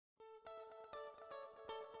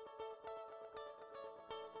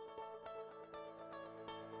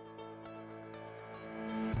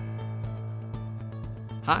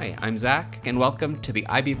Hi, I'm Zach, and welcome to the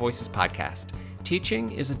IB Voices podcast.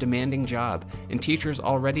 Teaching is a demanding job, and teachers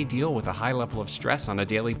already deal with a high level of stress on a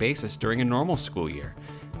daily basis during a normal school year.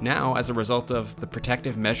 Now, as a result of the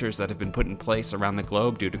protective measures that have been put in place around the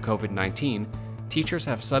globe due to COVID-19, teachers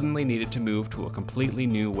have suddenly needed to move to a completely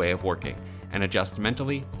new way of working and adjust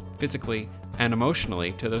mentally, physically, and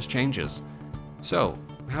emotionally to those changes. So,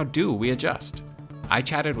 how do we adjust? I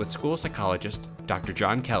chatted with school psychologist Dr.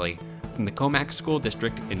 John Kelly from the Commack School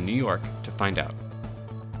District in New York to find out.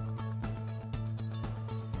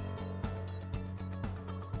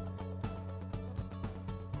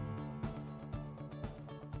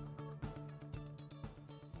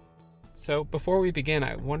 So before we begin,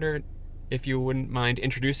 I wonder if you wouldn't mind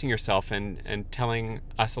introducing yourself and telling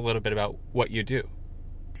us a little bit about what you do.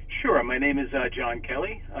 Sure. My name is John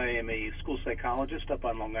Kelly. I am a school psychologist up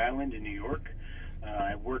on Long Island in New York.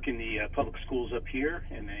 I work in the public schools up here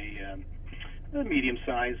in a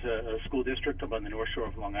medium-sized school district up on the North Shore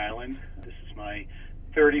of Long Island. This is my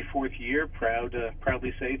 34th year,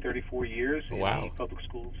 proudly say 34 years in the public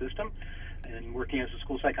school system, and working as a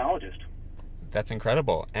school psychologist. That's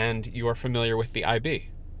incredible. And you are familiar with the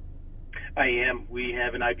IB? I am. We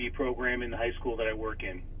have an IB program in the high school that I work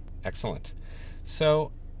in. Excellent.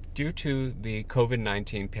 So, due to the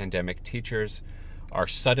COVID-19 pandemic, teachers are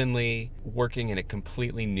suddenly working in a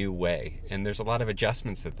completely new way, and there's a lot of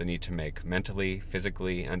adjustments that they need to make mentally,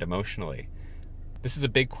 physically, and emotionally. This is a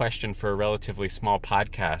big question for a relatively small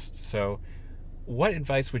podcast, so what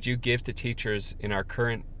advice would you give to teachers in our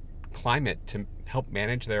current climate to help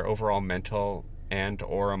manage their overall mental and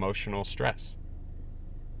or emotional stress?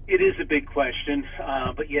 It is a big question,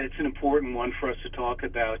 but yet it's an important one for us to talk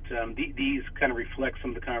about. These kind of reflect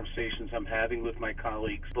some of the conversations I'm having with my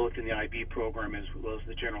colleagues, both in the IB program as well as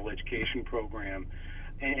the general education program.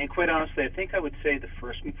 And quite honestly, I think I would say the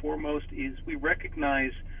first and foremost is we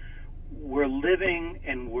recognize we're living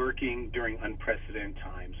and working during unprecedented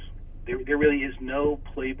times. There really is no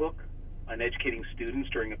playbook on educating students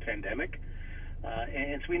during a pandemic.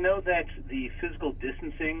 And so we know that the physical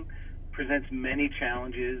distancing presents many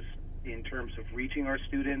challenges in terms of reaching our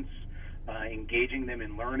students, engaging them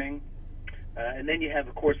in learning. And then you have,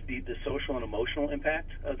 of course, the social and emotional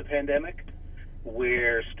impact of the pandemic,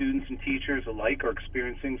 where students and teachers alike are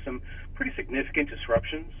experiencing some pretty significant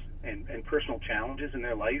disruptions and personal challenges in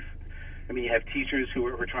their life. I mean, you have teachers who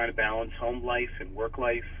are trying to balance home life and work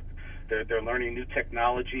life. They're learning new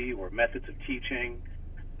technology or methods of teaching.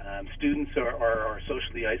 Students are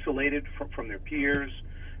socially isolated from their peers.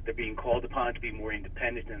 They're being called upon to be more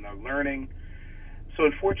independent in their learning. So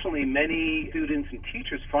unfortunately, many students and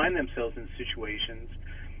teachers find themselves in situations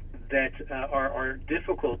that are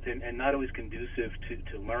difficult and not always conducive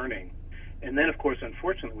to learning. And then, of course,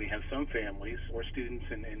 unfortunately, we have some families or students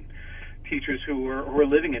and teachers who are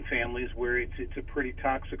living in families where it's a pretty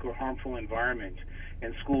toxic or harmful environment,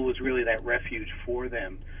 and school is really that refuge for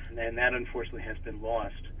them. And that, unfortunately, has been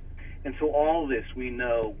lost. And so all this, we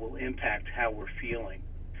know, will impact how we're feeling.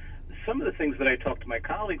 Some of the things that I talk to my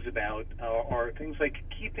colleagues about are things like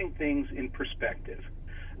keeping things in perspective,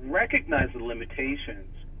 recognize the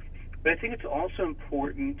limitations, but I think it's also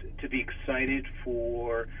important to be excited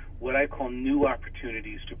for what I call new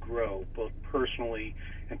opportunities to grow, both personally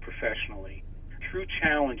and professionally. Through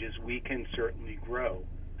challenges, we can certainly grow.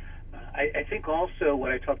 I think also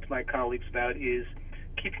what I talk to my colleagues about is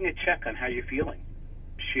keeping a check on how you're feeling.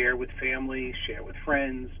 Share with family, share with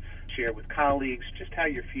friends, share with colleagues just how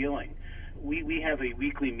you're feeling. We have a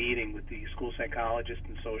weekly meeting with the school psychologists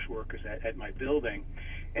and social workers at my building,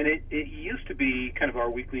 and it used to be kind of our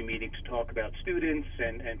weekly meeting to talk about students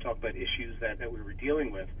and talk about issues that we were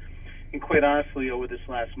dealing with. And quite honestly, over this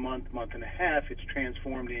last month and a half, it's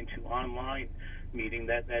transformed into online meeting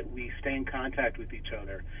that we stay in contact with each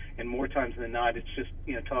other. And more times than not, it's just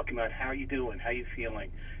talking about how you doing, how you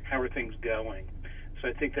feeling, how are things going. So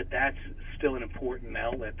I think that that's still an important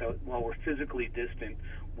outlet. That while we're physically distant,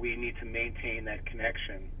 we need to maintain that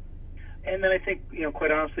connection. And then I think, quite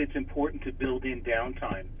honestly, it's important to build in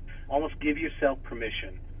downtime. Almost give yourself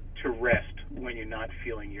permission to rest when you're not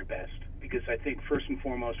feeling your best. Because I think first and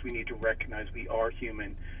foremost, we need to recognize we are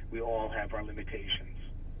human. We all have our limitations.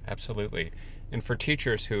 Absolutely. And for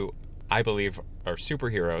teachers who I believe are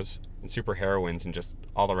superheroes and superheroines and just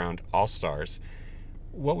all around all-stars,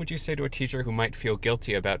 what would you say to a teacher who might feel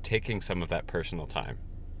guilty about taking some of that personal time?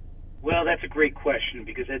 Well, that's a great question,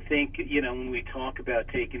 because I think, when we talk about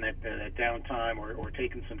taking that downtime or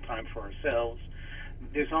taking some time for ourselves,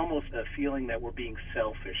 there's almost a feeling that we're being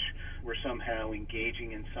selfish. We're somehow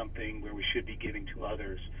engaging in something where we should be giving to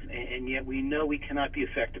others. And yet we know we cannot be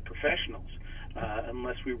effective professionals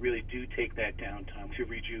unless we really do take that downtime to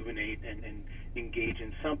rejuvenate and engage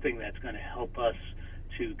in something that's going to help us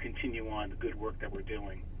to continue on the good work that we're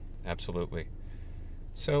doing. Absolutely.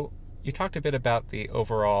 So you talked a bit about the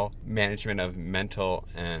overall management of mental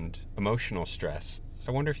and emotional stress.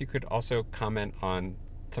 I wonder if you could also comment on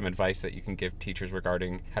some advice that you can give teachers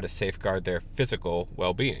regarding how to safeguard their physical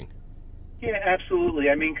well-being. Yeah, absolutely.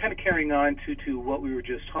 I mean, kind of carrying on to what we were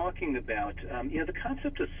just talking about, the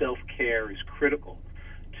concept of self-care is critical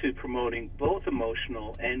to promoting both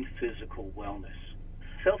emotional and physical wellness.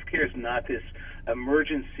 Self-care is not this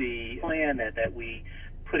emergency plan that we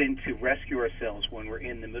put in to rescue ourselves when we're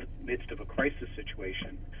in the midst of a crisis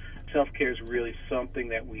situation. Self-care is really something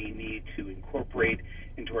that we need to incorporate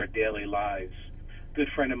into our daily lives. A good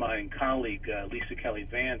friend of mine and colleague, Lisa Kelly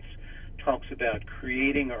Vance, talks about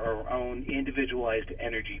creating our own individualized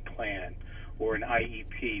energy plan, or an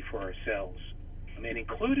IEP, for ourselves. And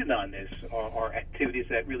included on this are activities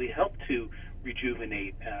that really help to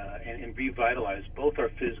rejuvenate and revitalize both our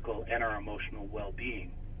physical and our emotional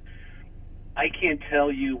well-being. I can't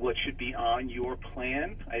tell you what should be on your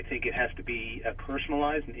plan. I think it has to be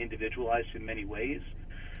personalized and individualized in many ways.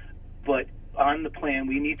 But on the plan,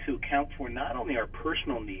 we need to account for not only our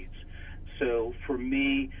personal needs. So for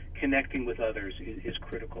me, connecting with others is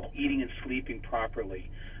critical. Eating and sleeping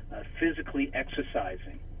properly, physically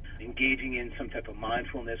exercising, engaging in some type of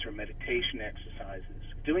mindfulness or meditation exercises,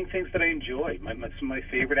 doing things that I enjoy, some of my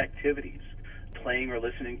favorite activities, playing or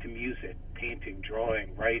listening to music, painting,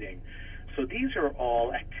 drawing, writing. So these are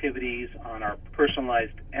all activities on our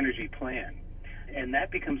personalized energy plan, and that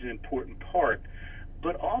becomes an important part.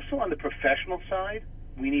 But also on the professional side,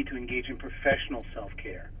 we need to engage in professional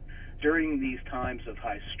self-care. During these times of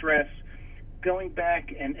high stress, going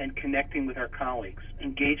back and connecting with our colleagues,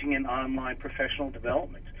 engaging in online professional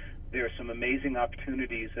development. There are some amazing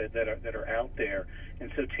opportunities that are out there,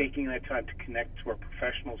 and so taking that time to connect to our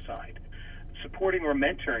professional side, supporting or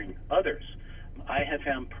mentoring others. I have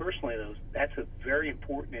found personally that's a very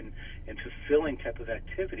important and fulfilling type of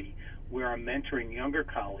activity, where I'm mentoring younger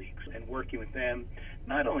colleagues and working with them,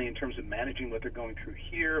 not only in terms of managing what they're going through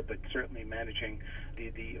here, but certainly managing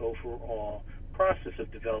the overall process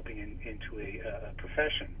of developing into a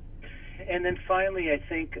profession. And then finally, I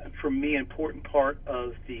think for me, an important part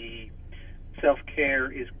of the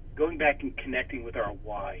self-care is going back and connecting with our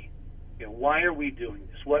why. Why are we doing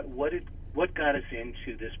this? What got us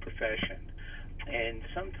into this profession? And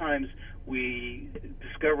sometimes we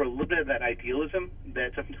discover a little bit of that idealism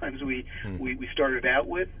that sometimes we started out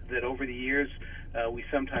with, that over the years we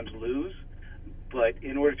sometimes lose. But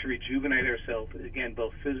in order to rejuvenate ourselves, again,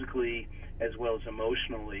 both physically as well as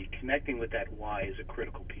emotionally, connecting with that why is a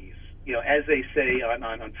critical piece. As they say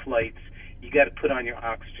on flights, you got to put on your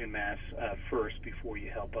oxygen mask first before you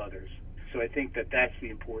help others. So I think that's the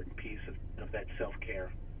important piece of that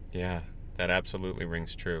self-care. Yeah, that absolutely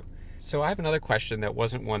rings true. So I have another question that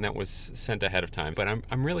wasn't one that was sent ahead of time, but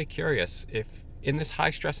I'm really curious if in this high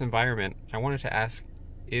stress environment, I wanted to ask,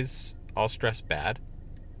 is all stress bad?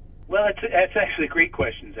 Well, that's actually a great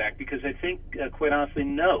question, Zach, because I think, quite honestly,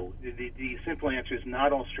 no. The simple answer is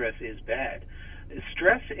not all stress is bad.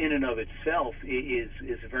 Stress in and of itself is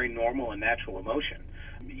a very normal and natural emotion.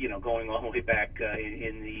 Going all the way back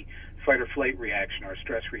in the fight or flight reaction, or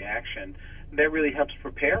stress reaction, that really helps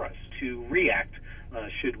prepare us to react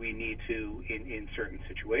should we need to in certain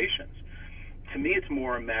situations. To me, it's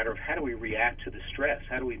more a matter of how do we react to the stress?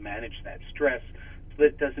 How do we manage that stress so that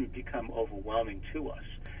it doesn't become overwhelming to us?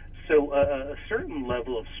 So a certain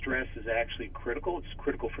level of stress is actually critical. It's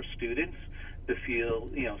critical for students to feel,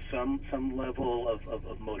 some level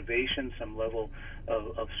of motivation, some level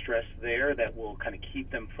of stress there that will kind of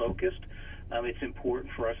keep them focused. It's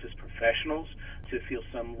important for us as professionals to feel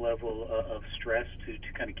some level of stress to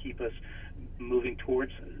kind of keep us moving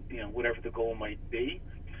towards, whatever the goal might be.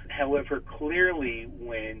 However, clearly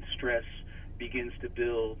when stress begins to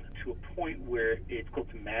build to a point where it's difficult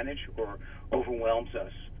to manage or overwhelms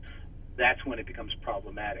us, that's when it becomes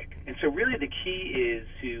problematic. And so really the key is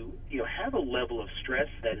to have a level of stress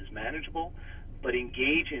that is manageable, but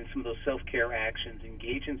engage in some of those self-care actions,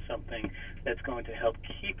 engage in something that's going to help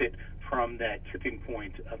keep it from that tipping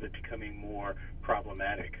point of it becoming more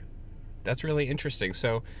problematic. That's really interesting.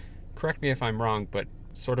 So correct me if I'm wrong, but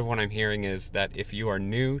sort of what I'm hearing is that if you are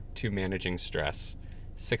new to managing stress,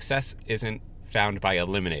 success isn't found by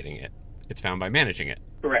eliminating it. It's found by managing it.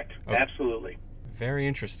 Correct. Okay. Absolutely. Very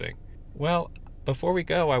interesting. Well, before we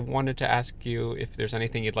go, I wanted to ask you if there's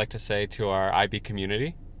anything you'd like to say to our IB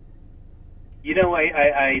community.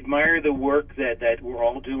 I admire the work that we're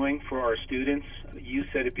all doing for our students. You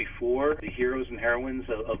said it before, the heroes and heroines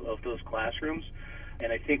of those classrooms.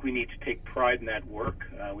 And I think we need to take pride in that work.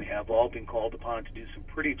 We have all been called upon to do some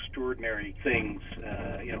pretty extraordinary things,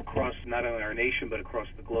 across not only our nation, but across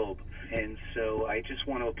the globe. And so I just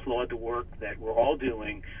want to applaud the work that we're all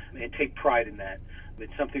doing and take pride in that.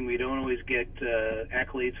 It's something we don't always get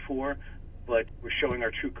accolades for, but we're showing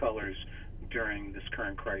our true colors during this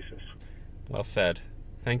current crisis. Well said.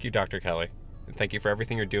 Thank you, Dr. Kelly. And thank you for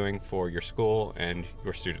everything you're doing for your school and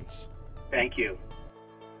your students. Thank you.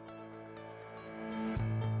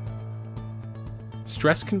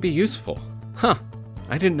 Stress can be useful. Huh,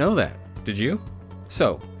 I didn't know that. Did you?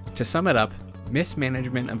 So, to sum it up,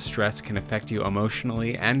 mismanagement of stress can affect you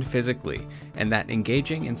emotionally and physically, and that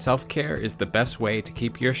engaging in self-care is the best way to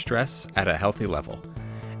keep your stress at a healthy level.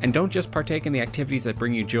 And don't just partake in the activities that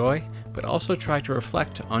bring you joy, but also try to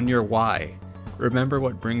reflect on your why. Remember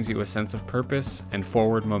what brings you a sense of purpose and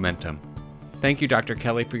forward momentum. Thank you, Dr.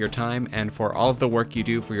 Kelly, for your time and for all of the work you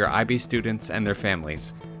do for your IB students and their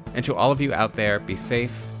families. And to all of you out there, be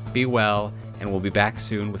safe, be well, and we'll be back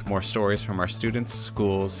soon with more stories from our students,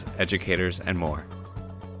 schools, educators, and more.